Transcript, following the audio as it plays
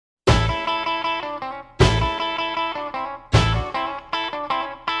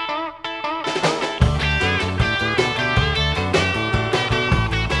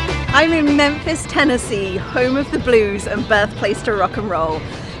I'm in Memphis, Tennessee, home of the blues and birthplace to rock and roll.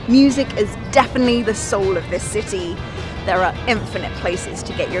 Music is definitely the soul of this city. There are infinite places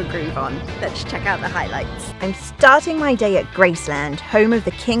to get your groove on. Let's check out the highlights. I'm starting my day at Graceland, home of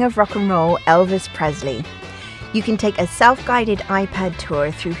the king of rock and roll, Elvis Presley. You can take a self-guided iPad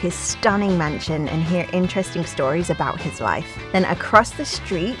tour through his stunning mansion and hear interesting stories about his life. Then across the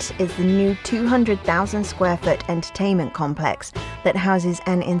street is the new 200,000 square foot entertainment complex that houses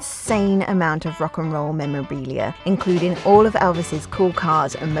an insane amount of rock and roll memorabilia, including all of Elvis's cool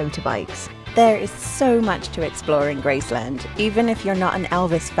cars and motorbikes. There is so much to explore in Graceland. Even if you're not an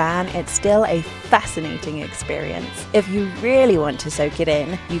Elvis fan, it's still a fascinating experience. If you really want to soak it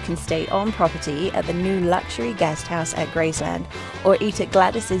in, you can stay on property at the new luxury guest house at Graceland or eat at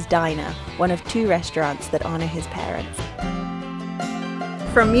Gladys's Diner, one of 2 restaurants that honor his parents.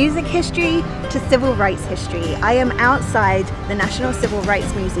 From music history to civil rights history, I am outside the National Civil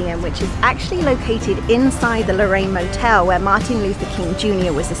Rights Museum, which is actually located inside the Lorraine Motel where Martin Luther King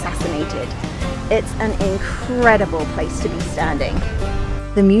Jr. was assassinated. It's an incredible place to be standing.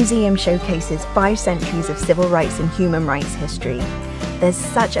 The museum showcases 5 centuries of civil rights and human rights history. There's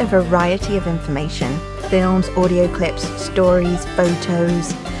such a variety of information: films, audio clips, stories,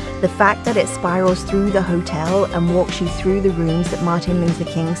 photos. The fact that it spirals through the hotel and walks you through the rooms that Martin Luther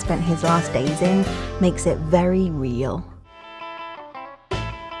King spent his last days in makes it very real.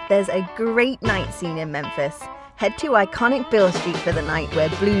 There's a great night scene in Memphis. Head to iconic Beale Street for the night where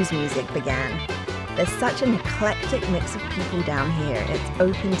blues music began. There's such an eclectic mix of people down here. It's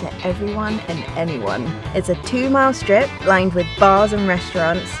open to everyone and anyone. It's a 2-mile strip lined with bars and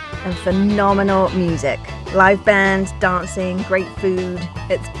restaurants and phenomenal music. Live bands, dancing, great food.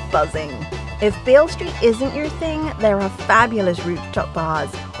 It's buzzing. If Beale Street isn't your thing, there are fabulous rooftop bars,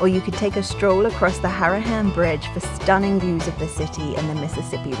 or you could take a stroll across the Harahan Bridge for stunning views of the city and the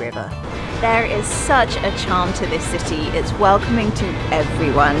Mississippi River. There is such a charm to this city. It's welcoming to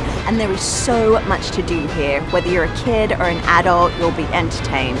everyone, and there is so much to do here. Whether you're a kid or an adult, you'll be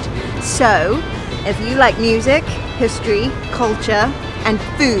entertained. So, if you like music, history, culture, and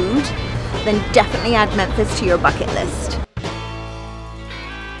food, then definitely add Memphis to your bucket list.